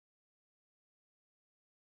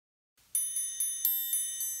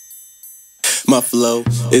My flow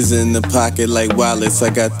is in the pocket like wallets. I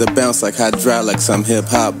got the bounce like hydraulics. I'm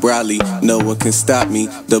hip-hop Bradley, no one can stop me.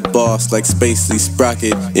 The boss like Spacely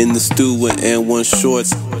Sprocket. In the stew with N1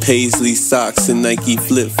 shorts, paisley socks, and Nike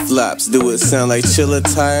flip-flops. Do it sound like chill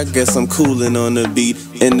attire? Guess I'm coolin' on the beat.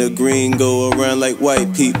 And the green go around like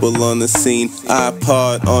white people on the scene.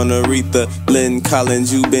 iPod on Aretha, Lynn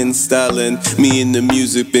Collins, you been stylin'. Me and the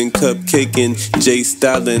music been cupcaking, Jay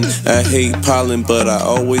Stylin'. I hate pollen, but I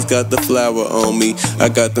always got the flower on me. I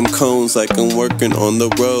got them cones like I'm working on the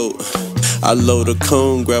road. I load a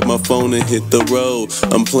cone, grab my phone and hit the road.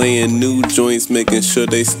 I'm playing new joints, making sure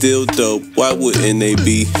they still dope. Why wouldn't they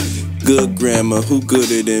be? Good grammar, who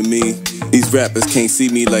gooder than me? These rappers can't see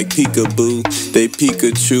me like peekaboo. They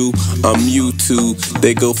Pikachu, I'm Mewtwo.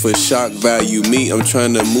 They go for shock value. Me, I'm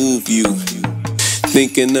trying to move you.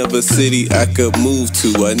 Thinking of a city I could move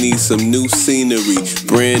to. I need some new scenery,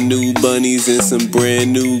 brand new bunnies and some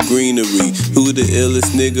brand new greenery. Who the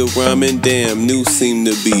illest nigga rhyming? Damn, new seem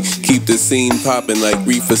to be. Keep the scene popping like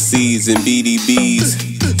reefer seeds and BDBs.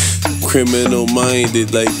 Criminal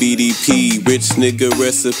minded like BDP. Rich nigga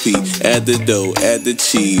recipe. Add the dough, add the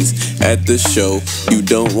cheese. At the show, you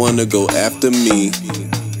don't wanna go after me.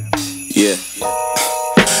 Yeah.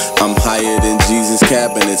 I'm higher than Jesus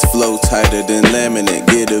cabinets, flow tighter than laminate.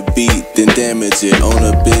 Get a beat, then damage it. On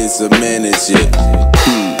a biz or manage it.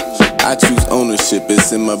 I choose ownership,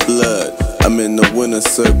 it's in my blood. I'm in the winner's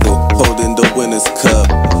circle, holding the winner's cup.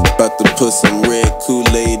 About to put some red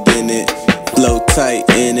Kool-Aid in it, flow tight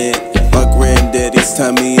in it. My granddaddy's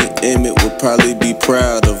Tommy and Emmett would probably be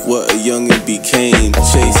proud of what a youngin' became.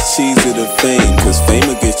 Chase cheese to the fame, cause fame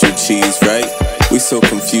will get you cheese, right? We so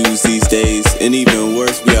confused these days, and even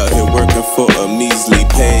worse, we out here working for a measly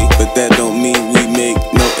pay. But that don't mean we make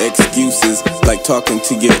no excuses, like talking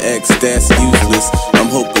to your ex, that's useless.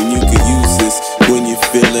 I'm hoping you could use this when you're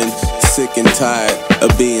feeling sick and tired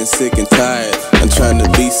of being sick and tired. I'm trying to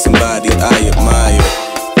be somebody I admire.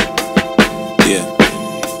 Yeah.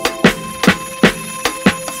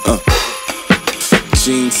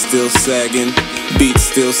 Jeans still sagging, beats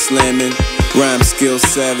still slamming. Rhyme skill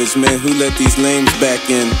savage, man, who let these lames back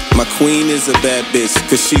in? My queen is a bad bitch,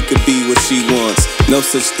 cause she could be what she wants. No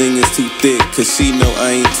such thing as too thick, cause she know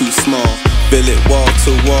I ain't too small. Feel it wall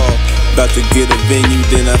to wall, about to get a venue,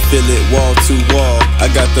 then I feel it wall to wall. I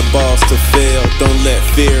got the balls to fail, don't let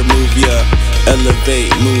fear move ya.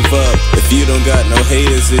 Elevate, move up. If you don't got no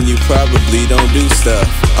haters, then you probably don't do stuff.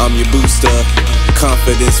 I'm your booster,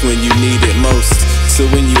 confidence when you need it most. So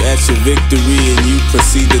when you at your victory and you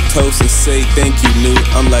proceed to toast and say thank you, Noo,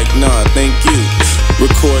 I'm like, nah, thank you.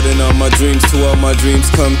 Recording all my dreams till all my dreams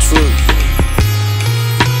come true.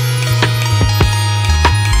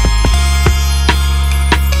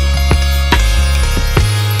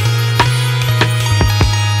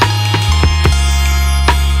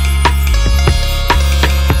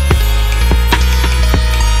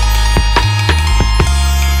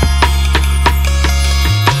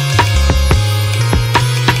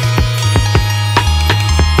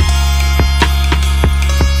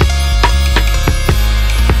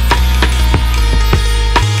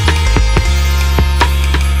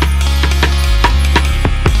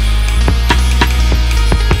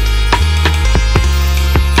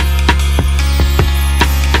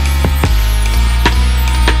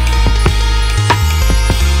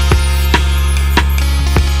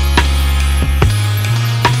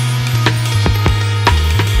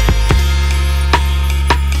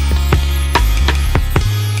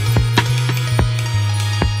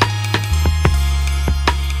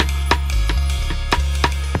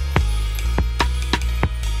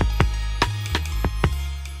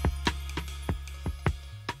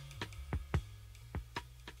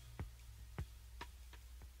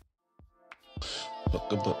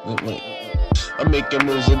 I'm making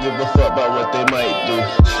moves, I give a fuck about what they might do.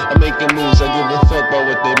 I'm making moves, I give a fuck about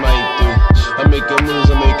what they might do. I'm making moves,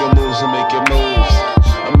 I'm making moves, I'm making moves.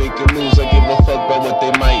 I'm making moves, I give a fuck about what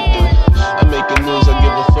they might do. I'm making moves, I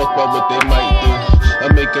give a fuck about what they might do.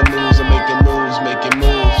 I'm making moves, I'm making moves, making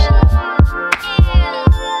moves.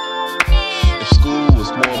 If school was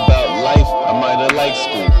more about life, I might have liked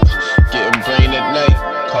school. Getting brain at night,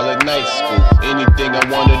 call it night school. Anything I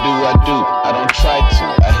wanna do, I do. I don't try to,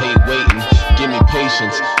 I hate waiting. Give me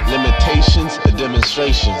patience, limitations or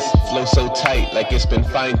demonstrations. Flow so tight like it's been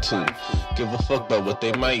fine-tuned. Give a fuck about what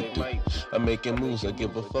they might do. I'm making moves, I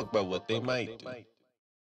give a fuck about what they might do.